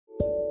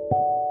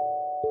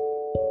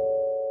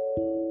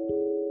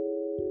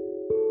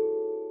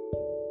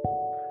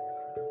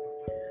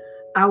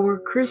Our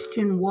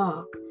Christian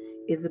walk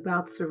is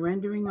about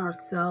surrendering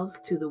ourselves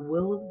to the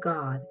will of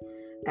God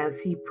as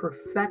He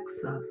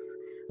perfects us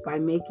by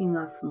making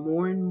us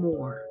more and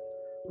more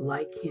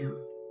like Him.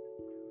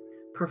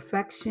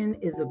 Perfection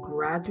is a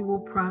gradual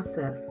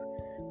process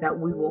that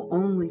we will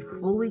only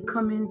fully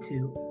come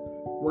into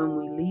when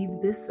we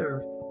leave this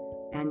earth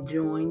and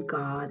join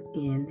God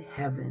in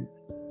heaven.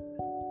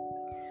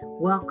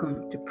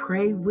 Welcome to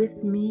Pray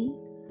With Me.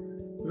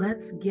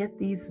 Let's get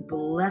these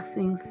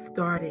blessings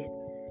started.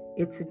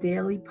 It's a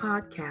daily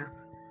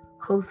podcast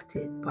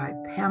hosted by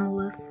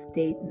Pamela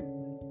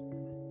Staten.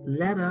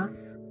 Let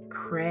us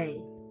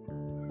pray.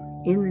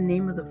 In the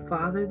name of the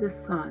Father, the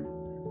Son,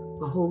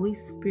 the Holy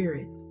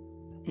Spirit.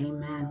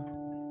 Amen.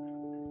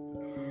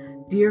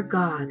 Dear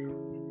God,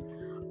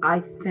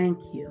 I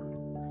thank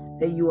you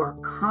that you are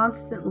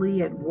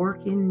constantly at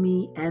work in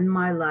me and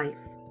my life.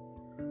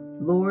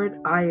 Lord,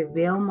 I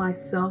avail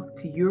myself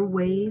to your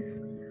ways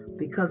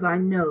because I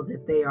know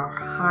that they are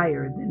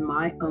higher than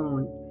my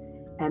own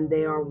and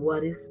they are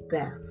what is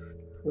best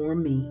for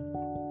me.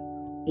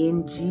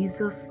 In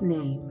Jesus'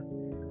 name,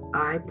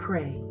 I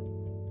pray.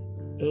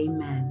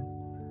 Amen.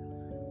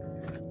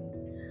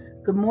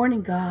 Good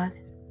morning, God.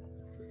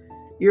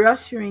 You're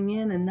ushering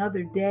in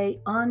another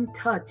day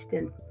untouched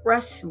and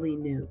freshly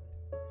new.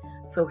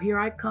 So here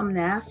I come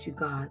to ask you,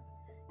 God,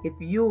 if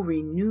you'll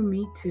renew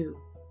me too.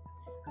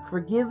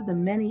 Forgive the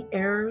many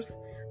errors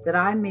that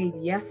I made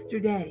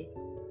yesterday,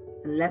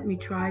 and let me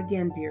try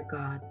again, dear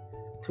God,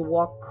 to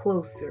walk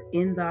closer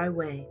in thy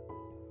way.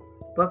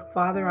 But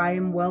Father, I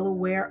am well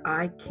aware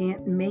I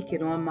can't make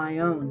it on my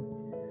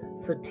own.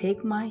 So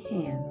take my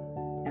hand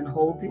and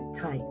hold it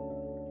tight,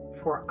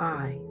 for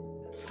I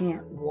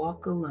can't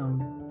walk alone.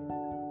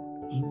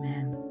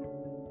 Amen.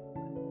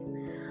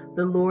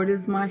 The Lord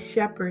is my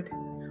shepherd,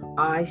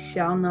 I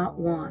shall not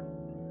want.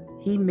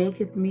 He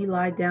maketh me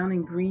lie down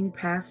in green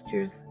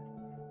pastures.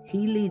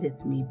 He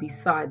leadeth me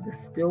beside the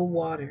still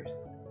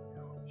waters.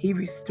 He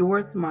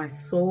restoreth my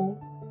soul.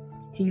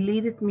 He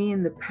leadeth me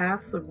in the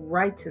paths of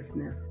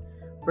righteousness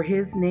for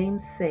his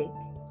name's sake.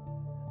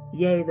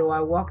 Yea, though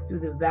I walk through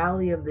the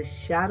valley of the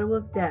shadow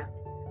of death,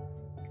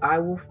 I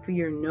will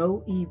fear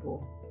no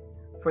evil,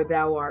 for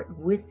thou art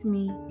with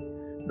me.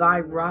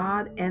 Thy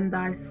rod and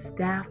thy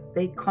staff,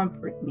 they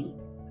comfort me.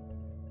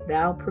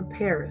 Thou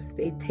preparest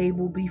a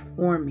table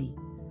before me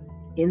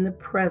in the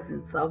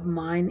presence of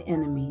mine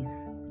enemies.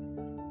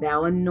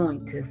 Thou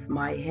anointest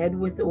my head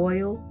with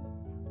oil,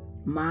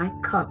 my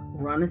cup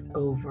runneth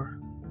over.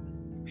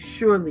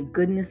 Surely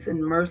goodness and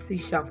mercy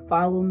shall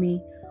follow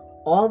me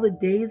all the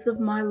days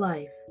of my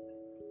life,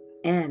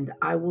 and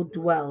I will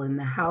dwell in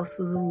the house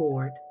of the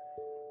Lord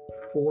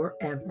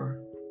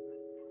forever.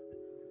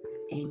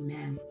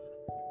 Amen.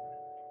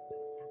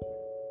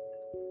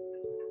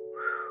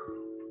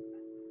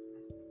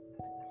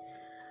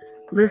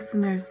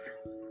 Listeners,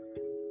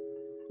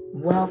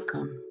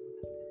 welcome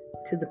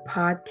to the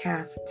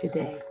podcast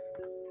today.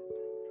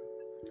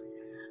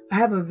 I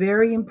have a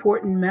very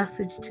important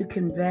message to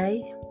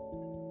convey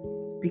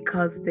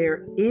because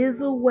there is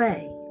a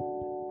way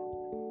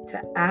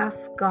to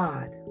ask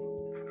God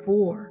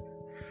for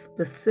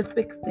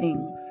specific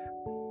things.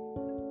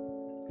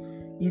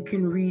 You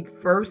can read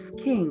 1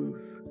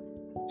 Kings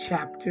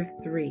chapter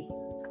 3.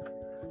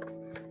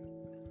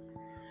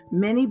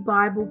 Many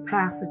Bible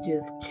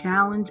passages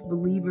challenge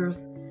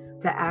believers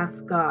to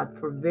ask God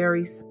for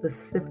very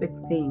specific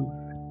things.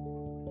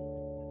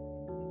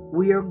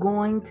 We are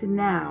going to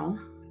now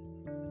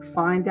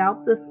find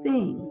out the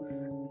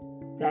things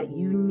that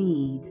you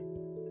need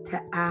to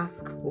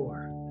ask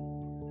for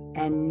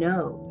and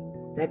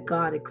know that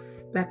God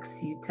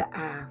expects you to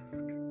ask.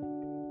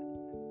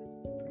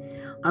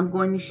 I'm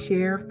going to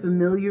share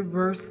familiar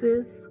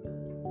verses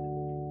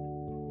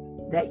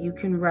that you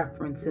can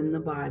reference in the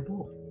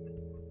Bible.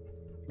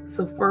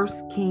 So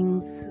 1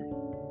 Kings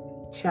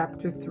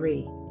chapter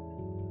 3.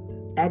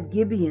 At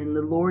Gibeon,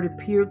 the Lord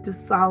appeared to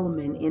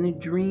Solomon in a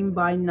dream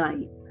by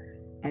night,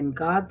 and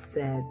God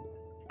said,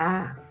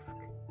 "Ask,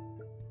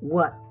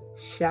 what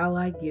shall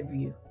I give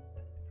you?"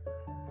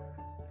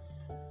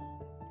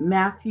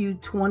 Matthew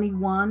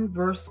 21,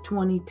 verse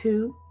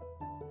 22,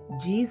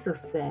 Jesus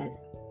said,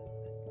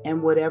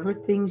 "And whatever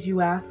things you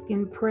ask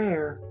in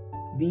prayer,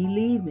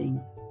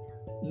 believing,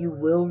 you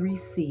will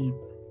receive."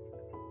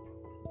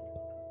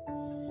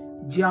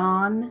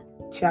 John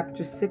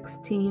chapter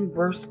 16,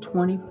 verse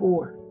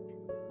 24.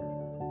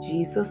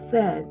 Jesus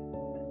said,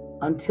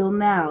 "Until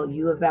now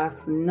you have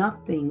asked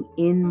nothing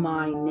in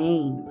my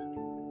name.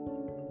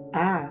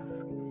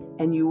 Ask,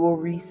 and you will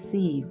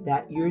receive,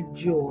 that your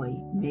joy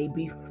may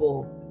be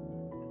full."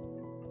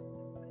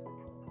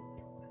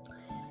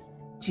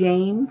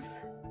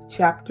 James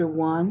chapter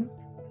 1,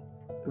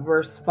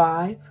 verse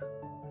 5.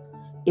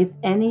 If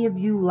any of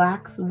you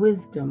lacks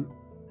wisdom,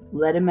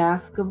 let him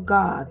ask of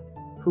God,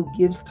 who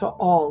gives to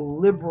all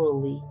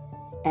liberally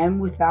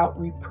and without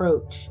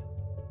reproach,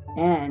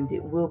 and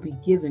it will be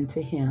given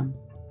to him.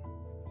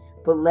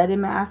 But let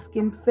him ask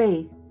in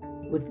faith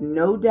with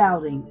no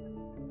doubting,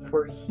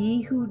 for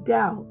he who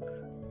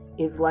doubts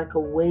is like a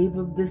wave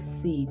of the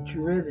sea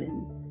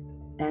driven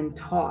and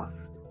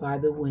tossed by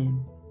the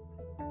wind.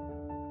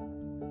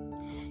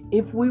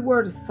 If we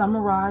were to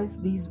summarize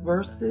these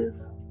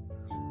verses,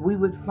 we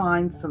would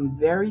find some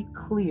very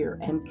clear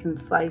and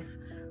concise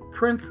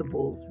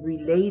principles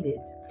related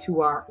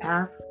to our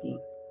asking.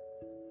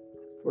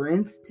 For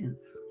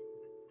instance,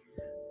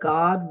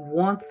 God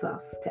wants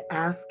us to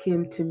ask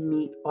Him to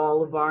meet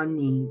all of our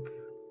needs.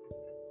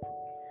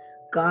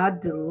 God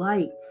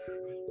delights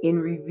in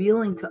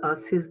revealing to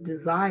us His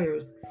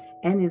desires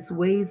and His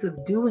ways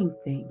of doing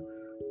things.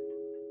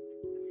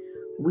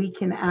 We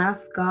can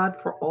ask God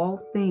for all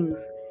things,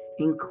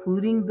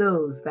 including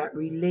those that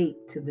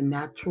relate to the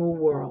natural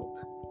world.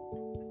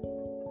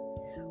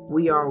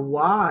 We are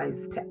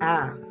wise to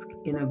ask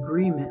in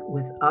agreement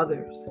with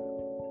others.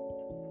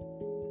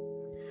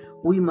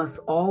 We must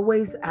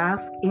always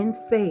ask in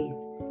faith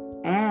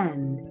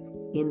and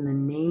in the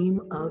name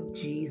of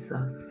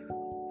Jesus.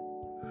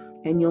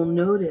 And you'll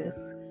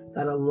notice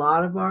that a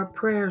lot of our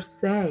prayers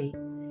say,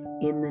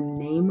 in the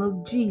name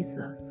of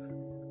Jesus,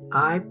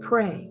 I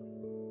pray,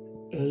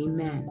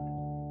 amen.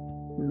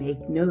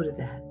 Make note of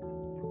that.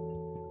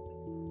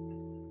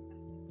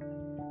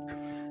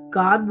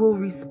 God will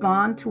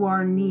respond to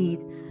our need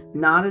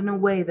not in a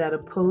way that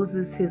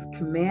opposes His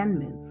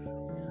commandments,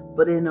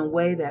 but in a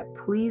way that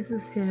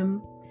pleases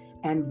Him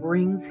and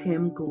brings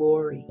Him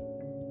glory.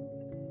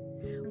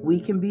 We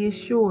can be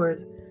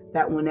assured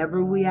that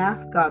whenever we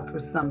ask God for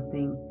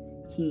something,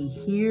 He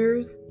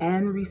hears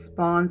and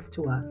responds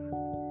to us,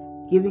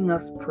 giving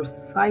us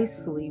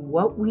precisely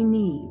what we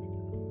need,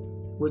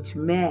 which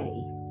may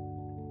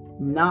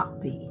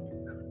not be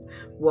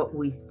what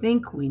we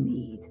think we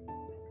need,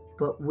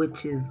 but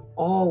which is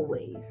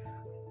always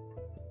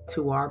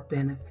to our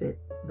benefit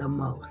the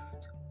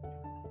most.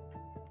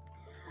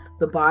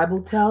 The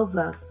Bible tells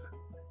us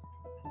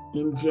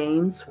in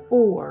James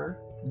 4,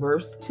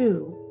 verse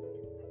 2,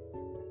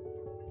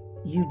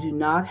 you do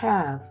not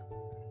have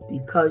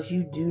because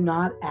you do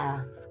not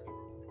ask.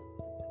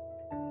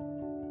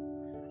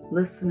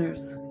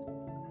 Listeners,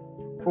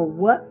 for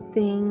what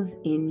things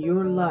in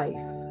your life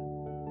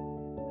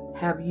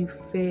have you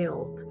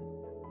failed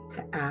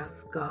to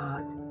ask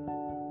God?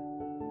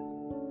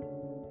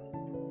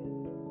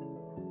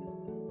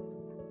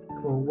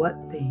 For what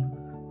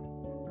things?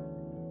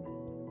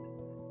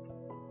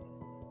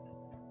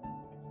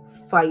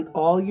 Fight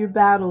all your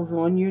battles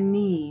on your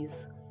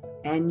knees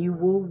and you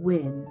will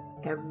win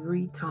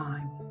every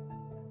time.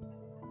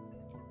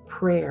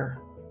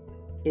 Prayer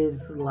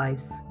is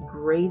life's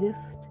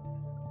greatest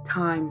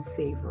time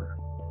saver.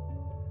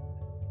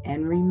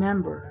 And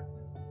remember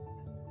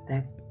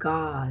that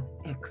God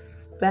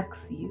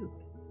expects you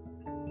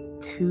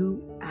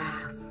to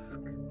ask.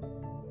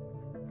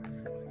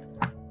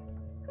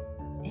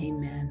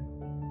 Amen.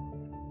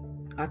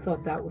 I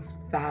thought that was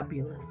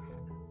fabulous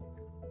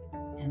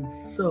and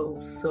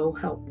so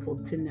helpful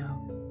to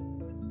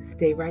know.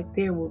 Stay right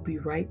there. We'll be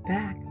right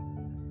back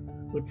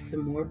with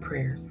some more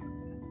prayers.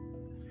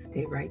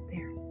 Stay right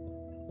there.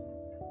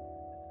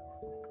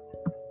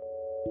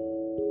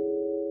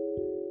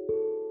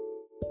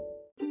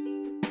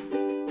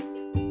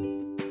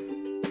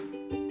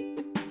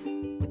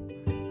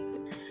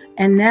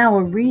 And now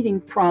a reading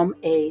from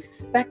A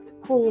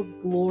Spectacle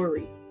of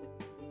Glory.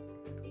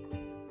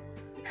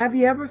 Have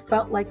you ever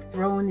felt like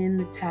throwing in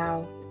the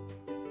towel,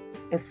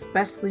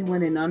 especially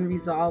when an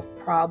unresolved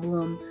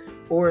problem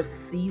or a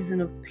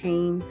season of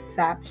pain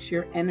saps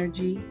your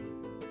energy?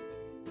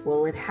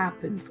 Well, it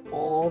happens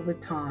all the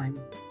time.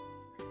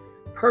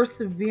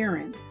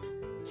 Perseverance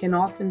can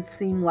often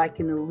seem like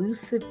an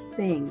elusive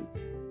thing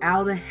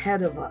out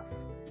ahead of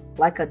us,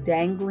 like a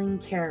dangling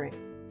carrot.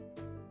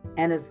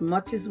 And as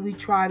much as we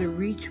try to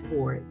reach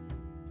for it,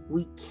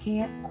 we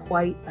can't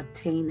quite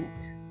attain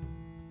it.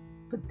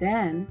 But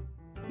then,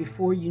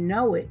 before you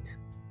know it,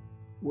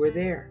 we're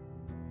there.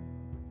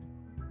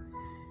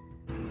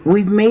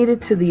 We've made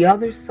it to the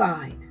other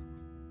side.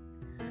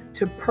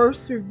 To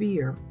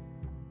persevere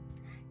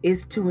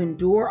is to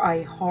endure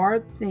a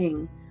hard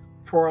thing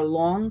for a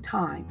long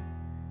time,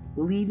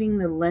 leaving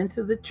the length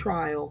of the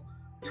trial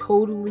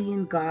totally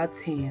in God's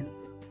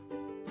hands.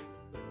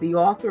 The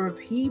author of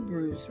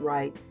Hebrews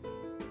writes,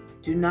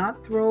 "Do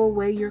not throw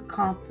away your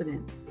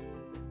confidence.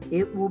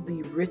 It will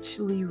be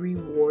richly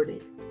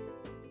rewarded."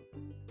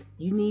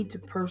 You need to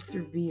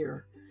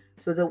persevere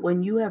so that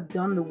when you have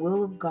done the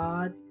will of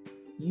God,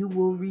 you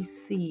will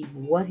receive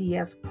what He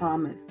has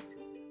promised.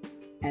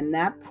 And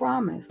that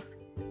promise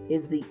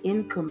is the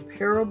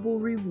incomparable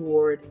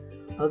reward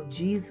of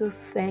Jesus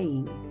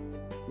saying,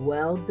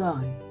 "Well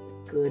done,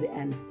 good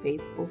and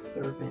faithful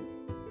servant."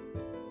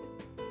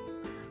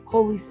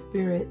 Holy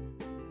Spirit,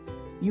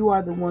 you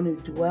are the one who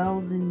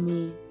dwells in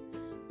me,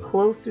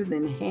 closer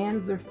than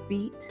hands or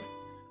feet,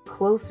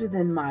 closer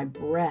than my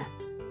breath.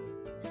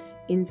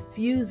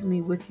 Infuse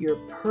me with your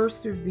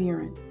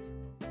perseverance,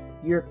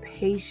 your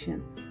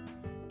patience,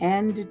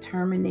 and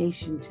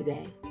determination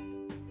today.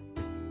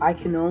 I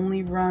can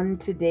only run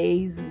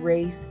today's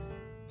race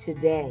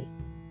today.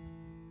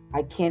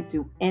 I can't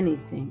do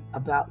anything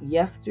about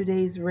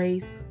yesterday's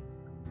race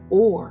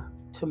or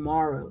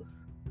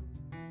tomorrow's.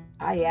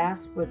 I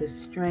ask for the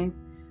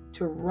strength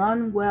to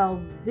run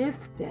well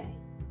this day,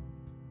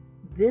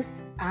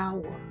 this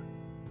hour,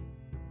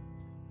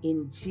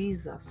 in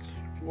Jesus'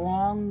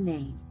 strong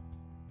name.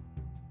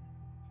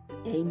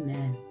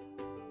 Amen.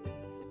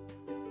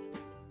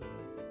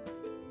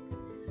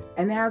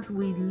 And as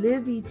we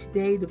live each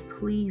day to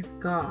please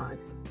God,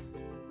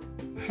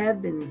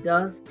 heaven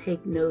does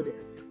take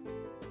notice,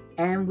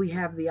 and we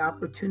have the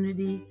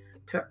opportunity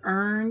to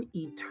earn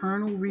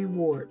eternal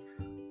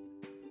rewards.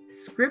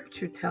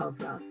 Scripture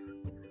tells us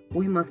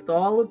we must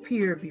all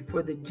appear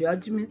before the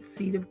judgment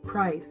seat of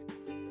Christ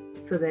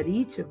so that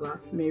each of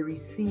us may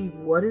receive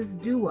what is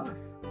due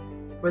us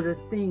for the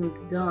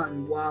things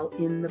done while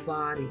in the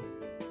body.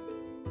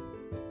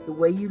 The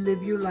way you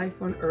live your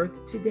life on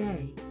earth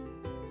today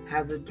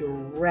has a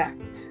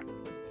direct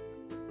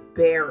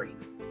bearing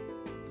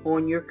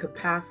on your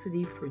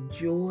capacity for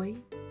joy,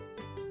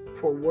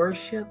 for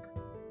worship,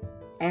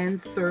 and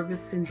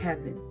service in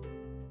heaven.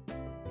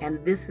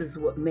 And this is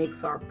what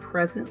makes our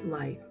present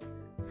life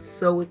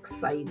so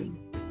exciting.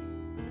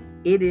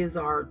 It is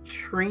our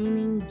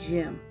training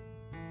gym.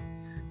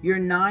 Your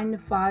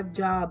 9-to-5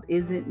 job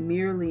isn't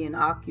merely an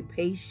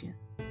occupation.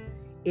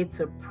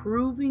 It's a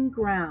proving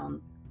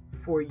ground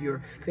for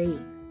your faith.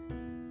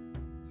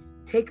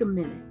 Take a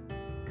minute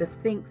to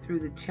think through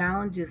the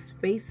challenges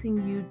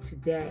facing you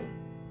today.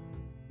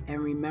 And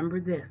remember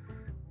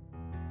this: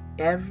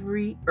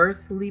 every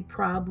earthly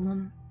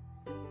problem,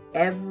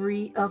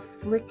 every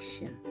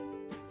affliction,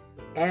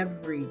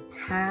 every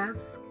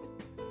task,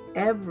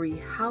 every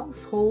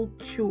household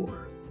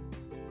chore,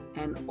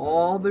 and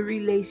all the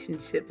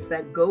relationships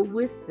that go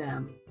with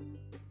them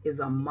is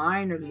a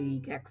minor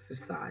league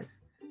exercise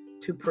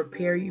to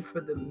prepare you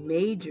for the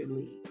major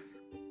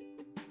leagues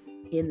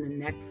in the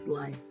next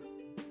life.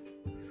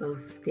 So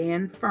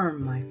stand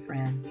firm, my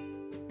friend.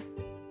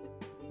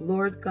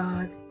 Lord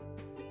God,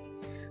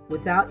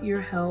 without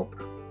your help,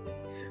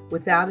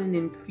 without an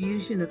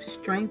infusion of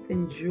strength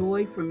and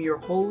joy from your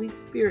Holy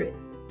Spirit,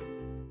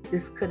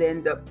 this could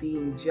end up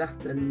being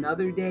just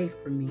another day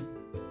for me.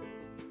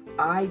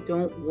 I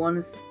don't want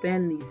to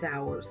spend these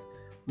hours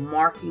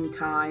marking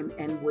time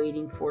and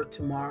waiting for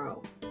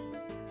tomorrow.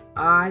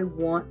 I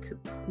want to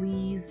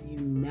please you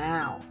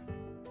now,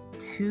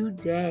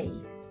 today.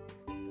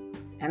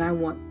 And I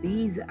want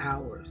these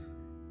hours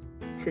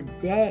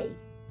today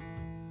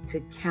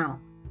to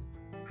count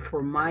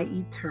for my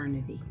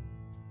eternity.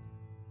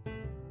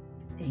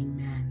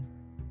 Amen.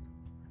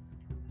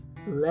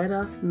 Let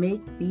us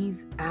make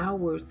these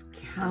hours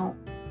count,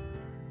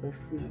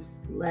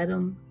 listeners. Let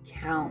them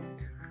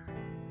count.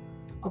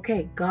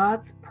 Okay,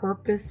 God's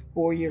purpose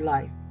for your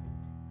life.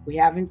 We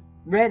haven't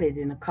read it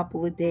in a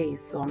couple of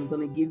days, so I'm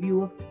going to give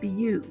you a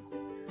few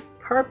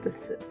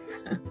purposes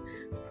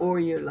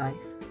for your life.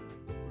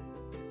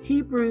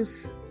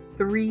 Hebrews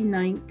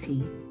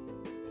 3:19.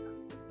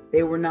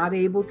 They were not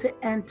able to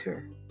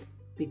enter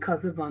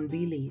because of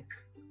unbelief.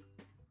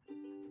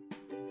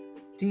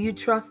 Do you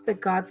trust that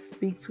God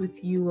speaks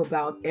with you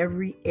about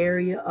every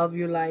area of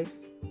your life?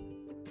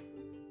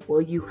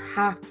 Well, you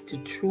have to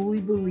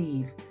truly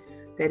believe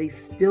that He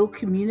still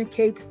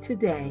communicates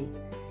today,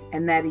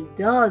 and that He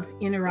does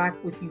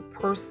interact with you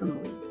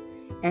personally,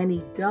 and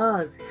He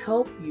does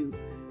help you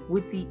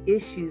with the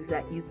issues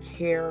that you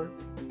care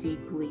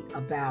deeply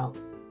about.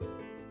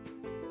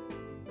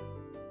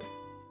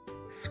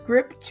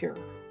 Scripture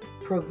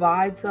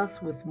provides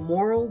us with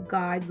moral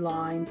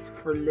guidelines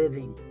for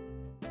living.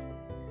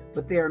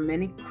 But there are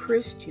many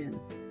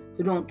Christians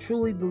who don't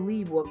truly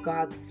believe what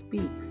God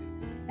speaks,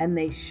 and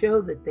they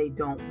show that they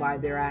don't by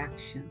their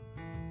actions.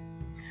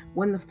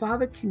 When the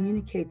Father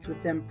communicates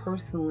with them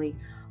personally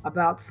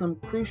about some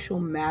crucial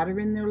matter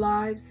in their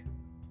lives,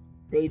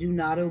 they do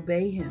not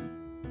obey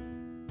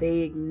Him. They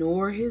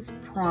ignore His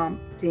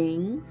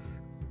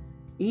promptings,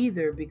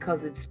 either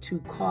because it's too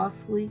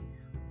costly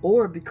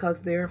or because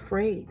they're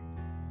afraid.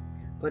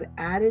 But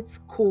at its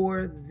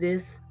core,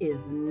 this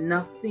is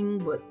nothing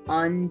but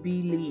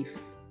unbelief,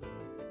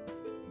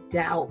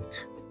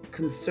 doubt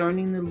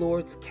concerning the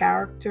Lord's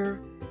character,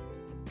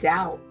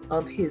 doubt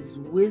of His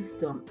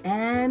wisdom,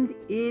 and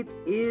it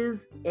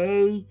is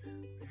a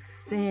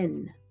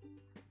sin,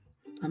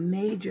 a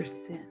major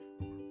sin.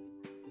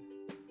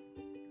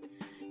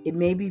 It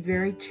may be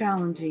very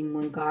challenging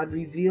when God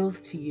reveals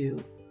to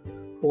you,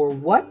 or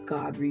what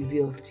God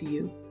reveals to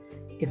you,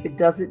 if it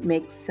doesn't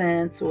make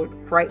sense or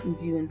it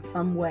frightens you in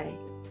some way.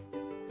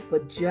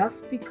 But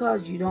just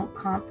because you don't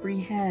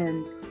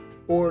comprehend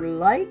or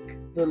like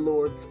the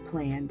Lord's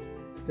plan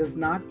does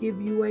not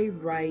give you a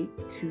right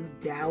to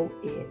doubt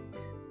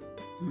it.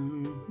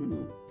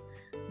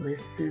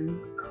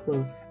 Listen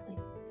closely.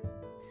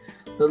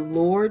 The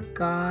Lord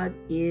God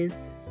is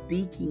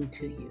speaking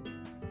to you.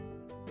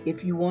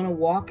 If you want to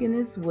walk in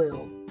His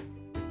will,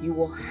 you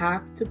will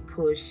have to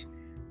push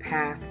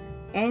past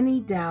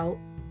any doubt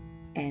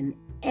and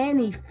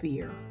any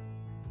fear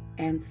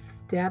and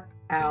step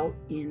out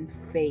in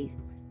faith.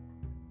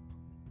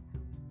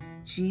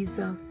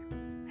 Jesus,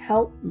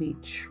 help me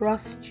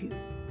trust you,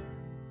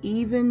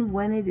 even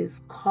when it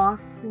is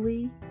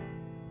costly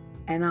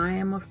and I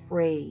am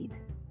afraid.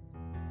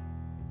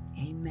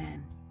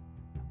 Amen.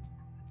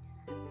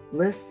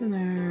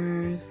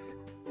 Listeners,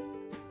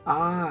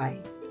 I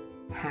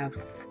have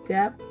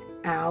stepped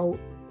out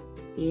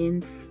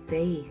in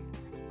faith,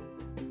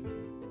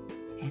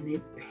 and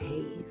it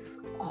pays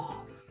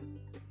off.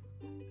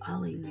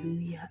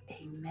 Hallelujah.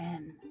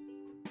 Amen.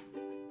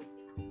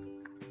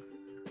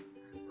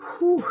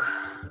 Whew.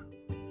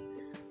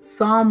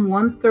 Psalm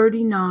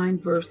 139,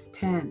 verse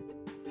 10.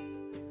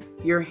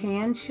 Your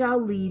hand shall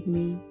lead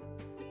me,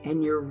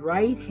 and your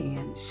right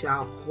hand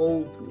shall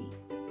hold me.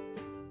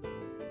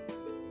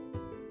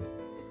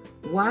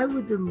 Why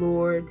would the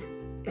Lord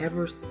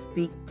ever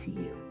speak to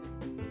you?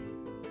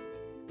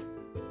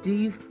 Do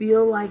you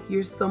feel like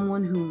you're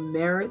someone who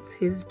merits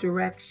His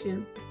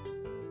direction?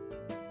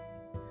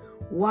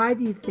 Why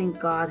do you think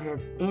God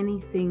has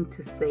anything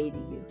to say to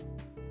you?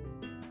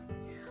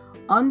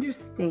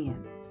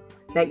 Understand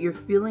that your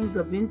feelings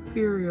of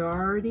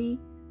inferiority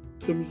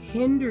can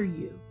hinder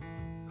you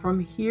from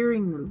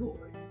hearing the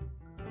Lord.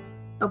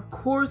 Of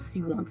course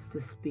He wants to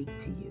speak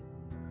to you.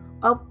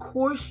 Of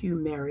course you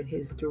merit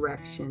His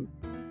direction.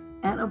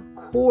 And of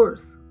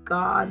course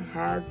God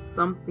has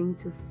something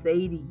to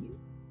say to you.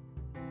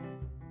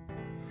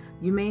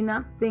 You may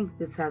not think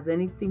this has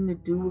anything to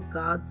do with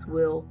God's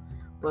will,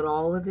 but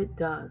all of it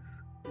does.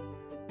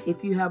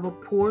 If you have a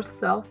poor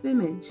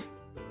self-image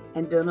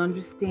and don't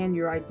understand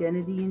your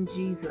identity in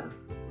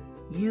Jesus,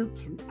 you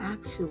can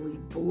actually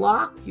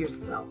block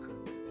yourself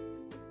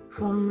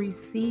from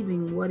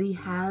receiving what He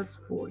has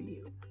for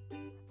you.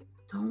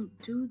 Don't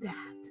do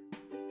that.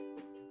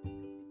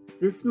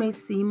 This may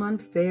seem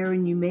unfair,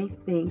 and you may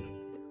think,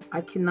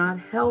 I cannot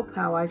help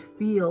how I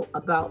feel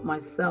about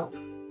myself.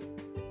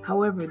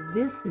 However,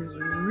 this is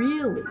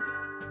really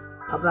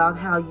about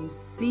how you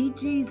see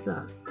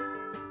Jesus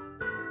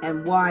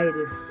and why it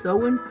is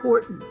so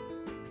important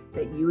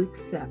that you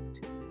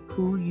accept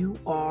who you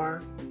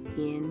are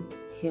in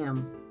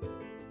Him.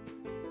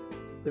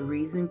 The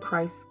reason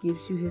Christ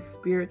gives you His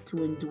Spirit to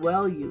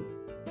indwell you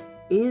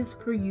is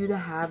for you to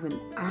have an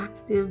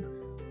active,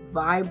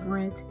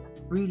 vibrant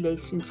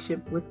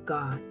relationship with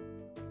God.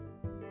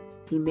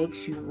 He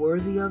makes you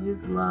worthy of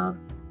His love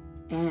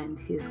and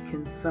His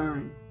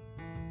concern.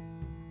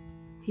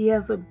 He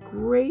has a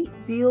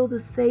great deal to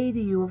say to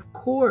you, of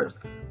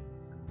course,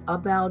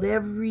 about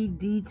every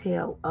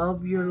detail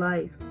of your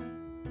life.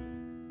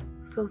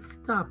 So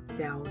stop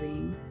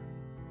doubting.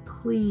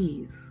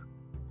 Please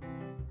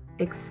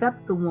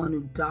accept the one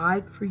who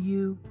died for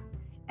you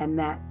and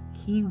that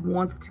He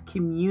wants to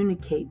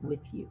communicate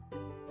with you.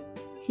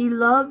 He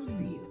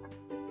loves you,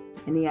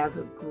 and He has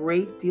a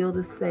great deal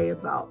to say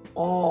about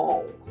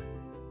all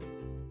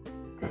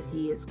that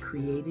He has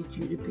created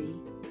you to be.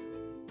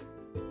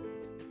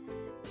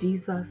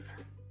 Jesus,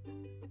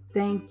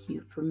 thank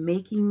you for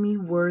making me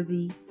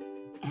worthy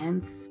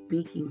and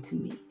speaking to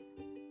me.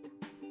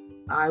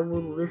 I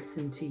will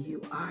listen to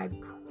you, I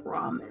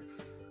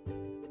promise.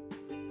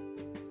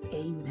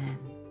 Amen.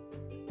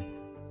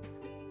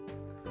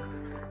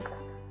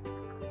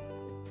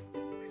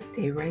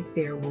 Stay right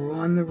there. We're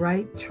on the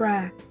right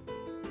track.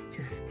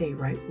 Just stay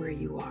right where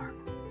you are.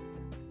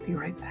 Be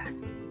right back.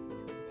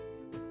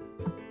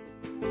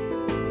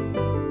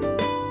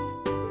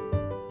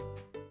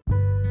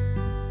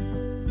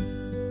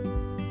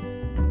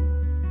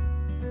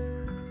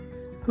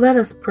 Let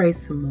us pray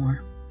some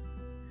more.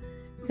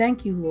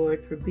 Thank you,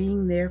 Lord, for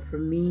being there for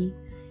me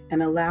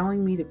and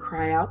allowing me to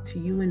cry out to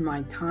you in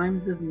my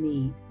times of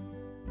need.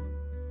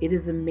 It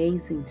is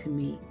amazing to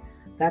me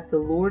that the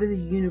Lord of the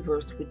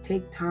universe would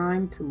take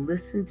time to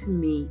listen to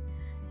me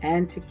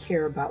and to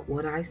care about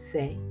what I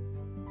say.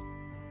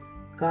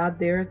 God,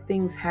 there are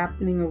things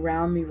happening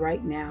around me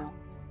right now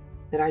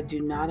that I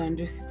do not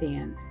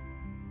understand.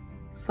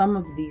 Some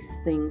of these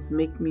things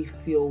make me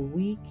feel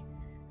weak,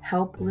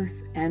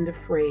 helpless, and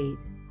afraid.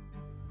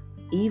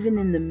 Even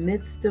in the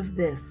midst of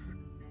this,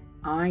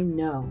 I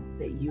know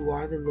that you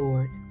are the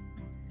Lord.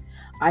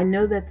 I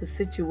know that the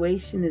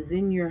situation is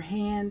in your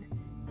hand,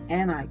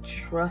 and I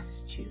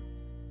trust you.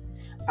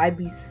 I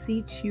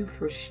beseech you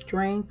for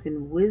strength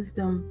and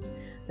wisdom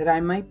that I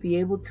might be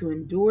able to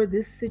endure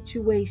this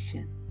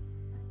situation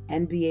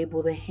and be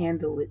able to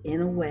handle it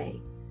in a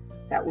way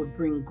that would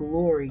bring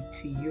glory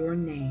to your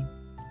name.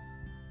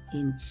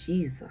 In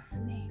Jesus'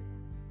 name,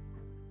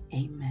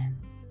 amen.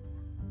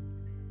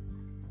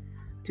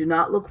 Do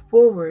not look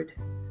forward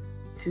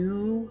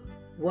to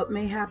what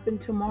may happen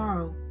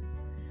tomorrow.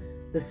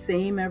 The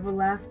same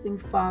everlasting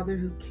Father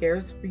who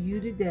cares for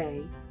you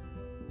today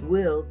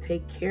will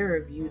take care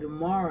of you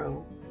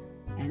tomorrow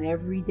and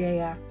every day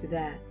after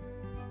that.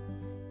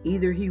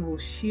 Either He will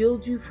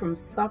shield you from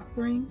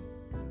suffering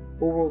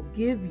or will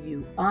give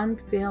you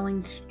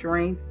unfailing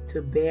strength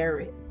to bear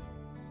it.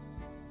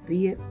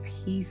 Be at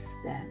peace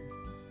then.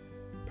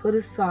 Put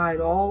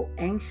aside all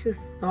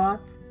anxious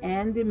thoughts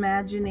and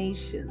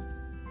imaginations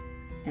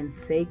and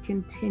say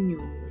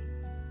continually,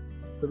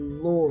 the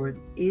Lord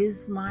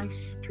is my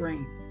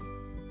strength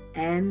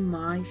and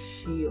my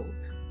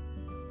shield.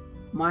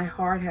 My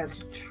heart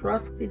has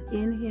trusted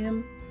in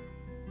him,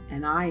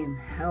 and I am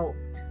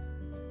helped.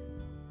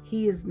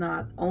 He is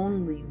not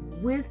only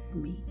with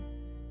me,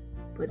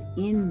 but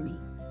in me,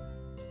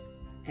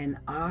 and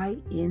I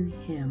in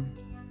him.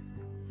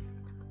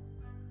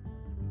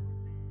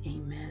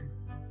 Amen.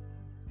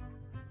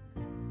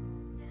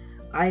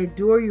 I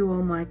adore you,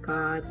 O my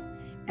God,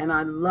 and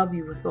I love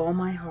you with all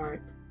my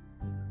heart.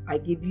 I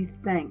give you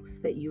thanks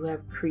that you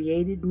have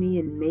created me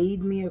and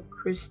made me a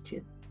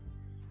Christian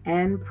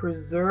and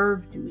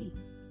preserved me.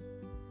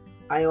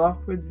 I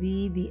offer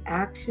thee the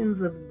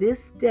actions of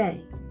this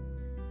day,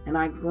 and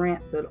I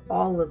grant that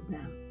all of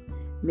them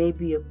may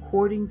be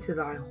according to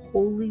thy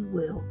holy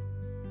will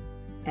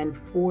and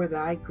for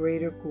thy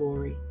greater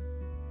glory.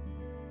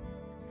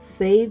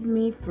 Save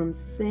me from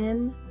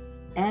sin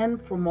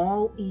and from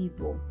all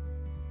evil.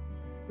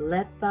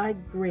 Let thy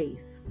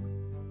grace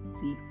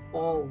be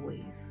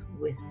always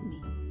with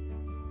me.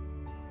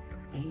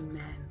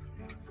 Amen.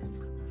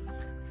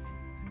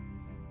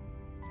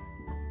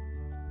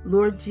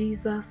 Lord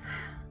Jesus,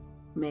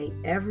 may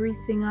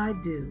everything I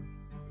do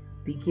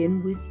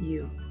begin with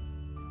you,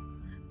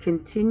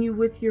 continue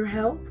with your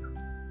help,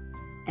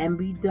 and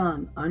be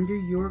done under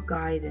your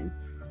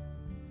guidance.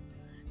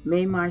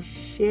 May my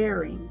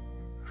sharing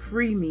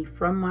free me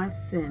from my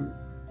sins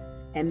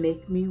and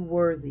make me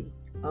worthy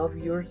of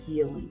your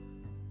healing.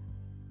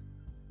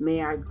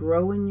 May I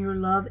grow in your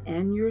love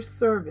and your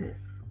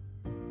service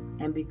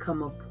and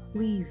become a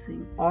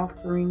pleasing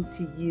offering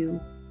to you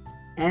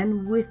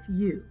and with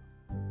you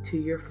to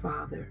your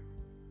Father.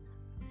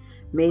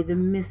 May the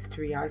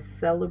mystery I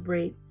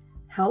celebrate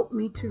help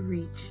me to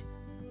reach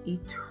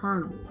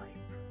eternal life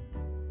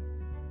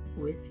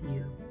with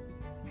you.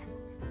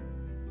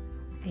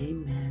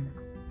 Amen.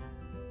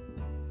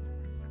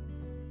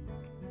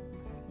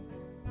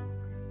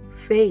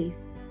 Faith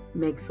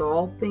makes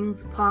all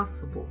things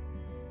possible.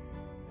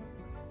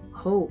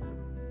 Hope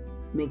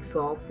makes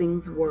all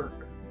things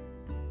work.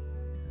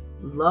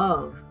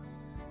 Love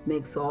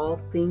makes all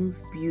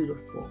things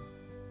beautiful.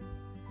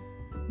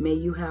 May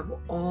you have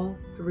all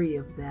three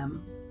of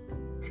them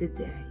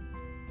today.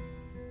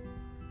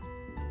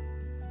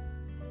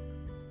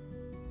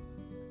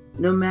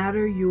 No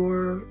matter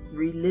your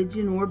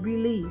religion or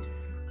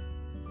beliefs,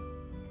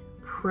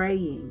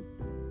 praying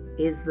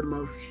is the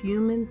most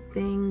human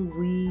thing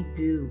we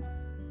do.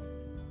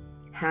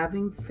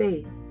 Having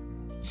faith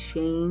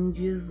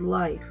changes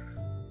life.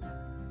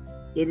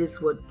 It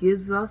is what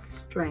gives us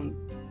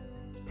strength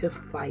to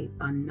fight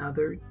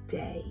another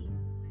day.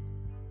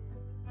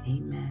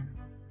 Amen.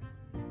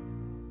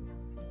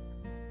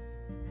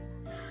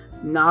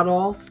 Not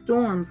all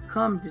storms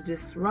come to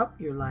disrupt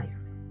your life.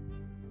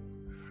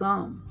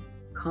 Some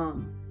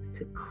come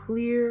to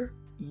clear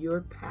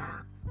your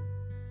path.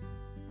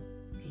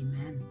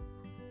 Amen.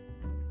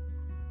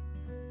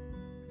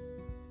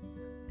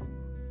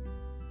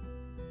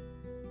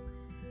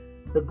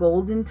 The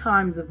golden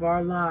times of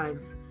our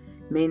lives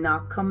may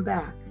not come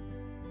back,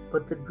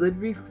 but the good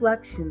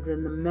reflections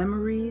and the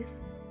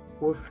memories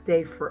will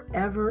stay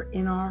forever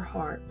in our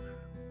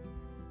hearts.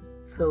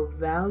 So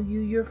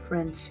value your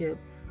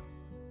friendships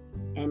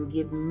and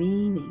give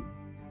meaning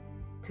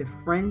to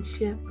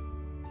friendship,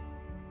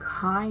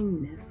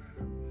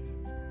 kindness,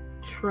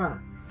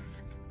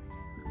 trust,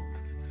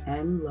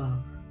 and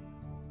love.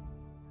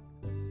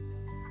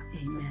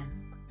 Amen.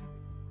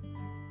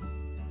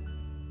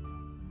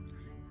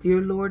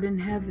 Dear Lord in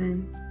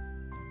heaven,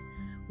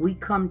 we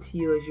come to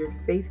you as your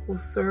faithful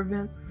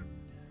servants,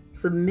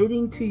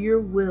 submitting to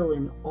your will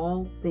in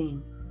all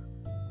things.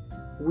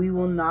 We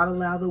will not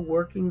allow the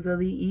workings of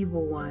the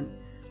evil one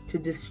to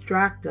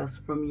distract us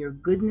from your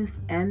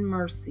goodness and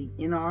mercy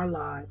in our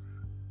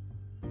lives.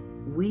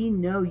 We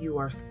know you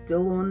are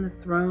still on the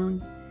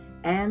throne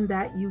and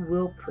that you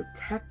will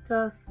protect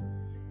us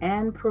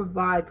and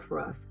provide for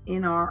us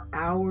in our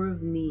hour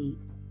of need.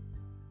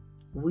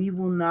 We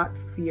will not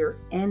fear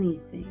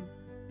anything,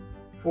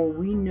 for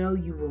we know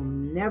you will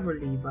never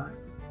leave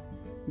us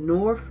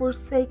nor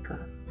forsake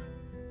us,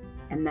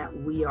 and that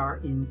we are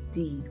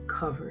indeed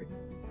covered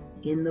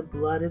in the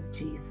blood of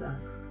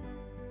Jesus.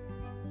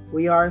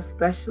 We are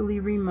especially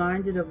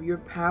reminded of your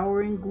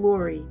power and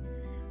glory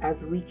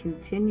as we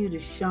continue to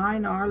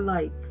shine our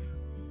lights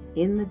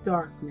in the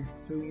darkness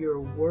through your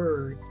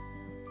word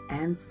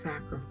and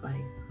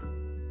sacrifice.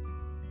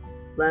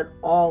 Let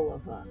all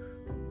of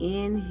us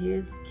in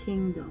his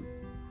kingdom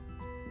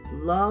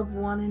love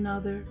one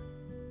another,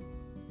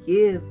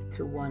 give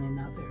to one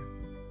another,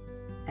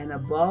 and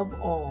above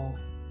all,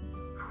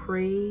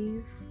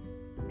 praise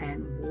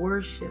and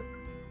worship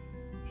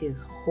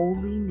his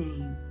holy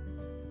name.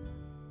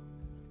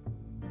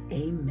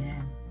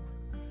 Amen.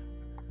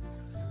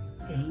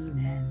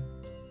 Amen.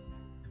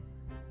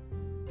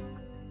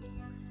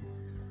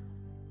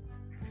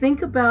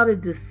 Think about a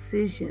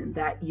decision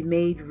that you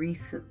made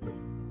recently.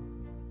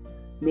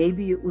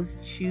 Maybe it was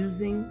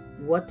choosing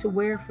what to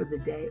wear for the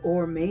day,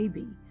 or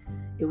maybe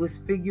it was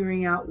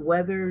figuring out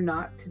whether or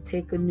not to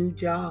take a new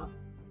job.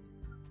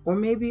 Or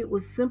maybe it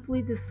was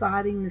simply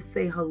deciding to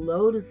say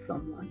hello to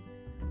someone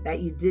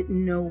that you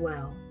didn't know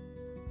well.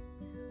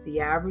 The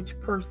average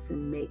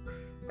person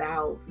makes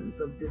thousands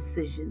of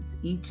decisions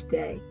each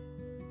day.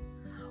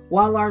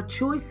 While our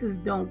choices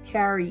don't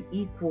carry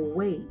equal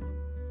weight,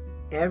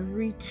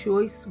 every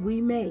choice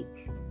we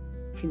make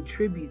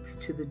contributes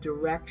to the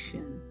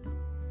direction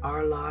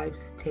our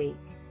lives take.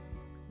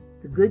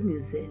 The good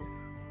news is,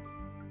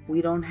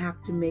 we don't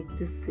have to make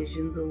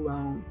decisions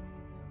alone.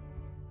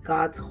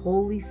 God's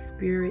Holy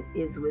Spirit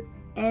is with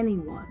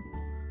anyone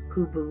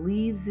who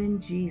believes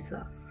in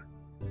Jesus,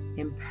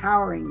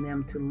 empowering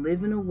them to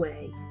live in a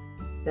way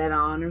that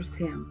honors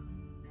Him.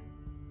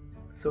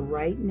 So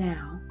right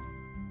now,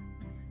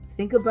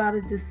 think about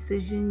a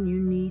decision you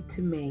need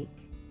to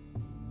make,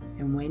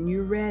 and when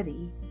you're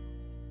ready,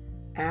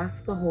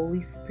 ask the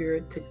Holy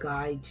Spirit to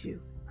guide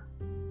you.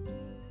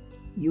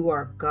 You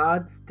are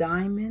God's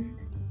diamond,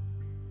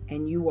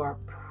 and you are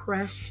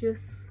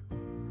precious,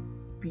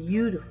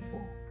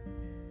 beautiful,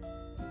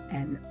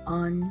 and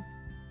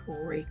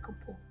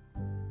unbreakable.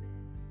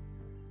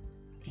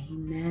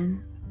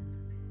 Amen.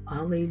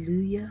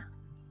 Alleluia.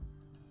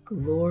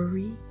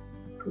 Glory,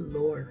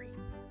 glory.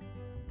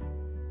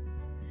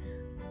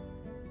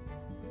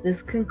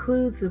 This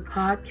concludes the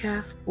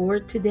podcast for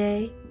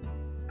today.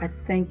 I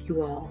thank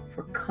you all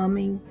for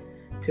coming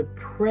to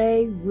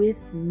pray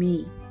with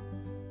me.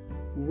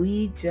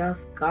 We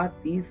just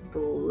got these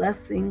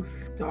blessings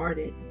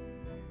started.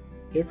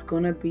 It's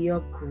going to be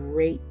a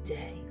great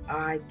day.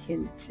 I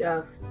can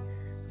just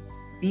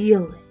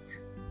feel it.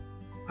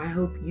 I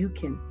hope you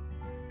can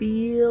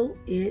feel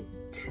it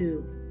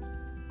too.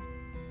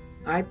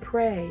 I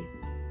pray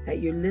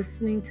that you're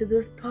listening to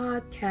this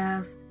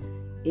podcast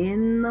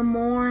in the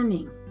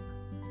morning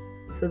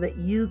so that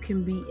you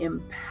can be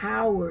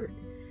empowered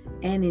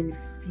and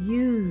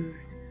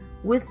infused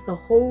with the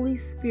Holy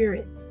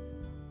Spirit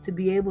to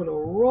be able to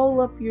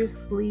roll up your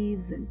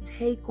sleeves and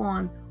take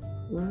on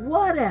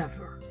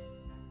whatever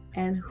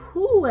and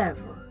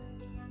whoever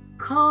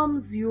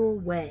comes your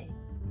way.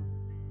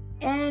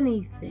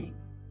 Anything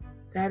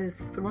that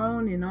is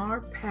thrown in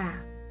our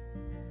path,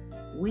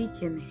 we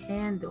can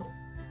handle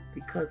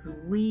because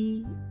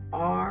we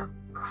are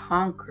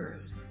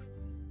conquerors.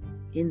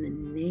 In the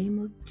name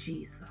of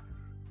Jesus,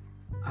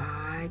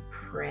 I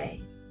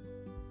pray.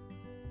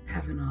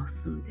 Have an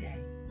awesome day.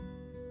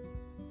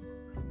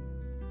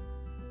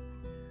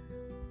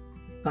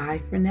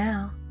 Bye for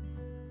now.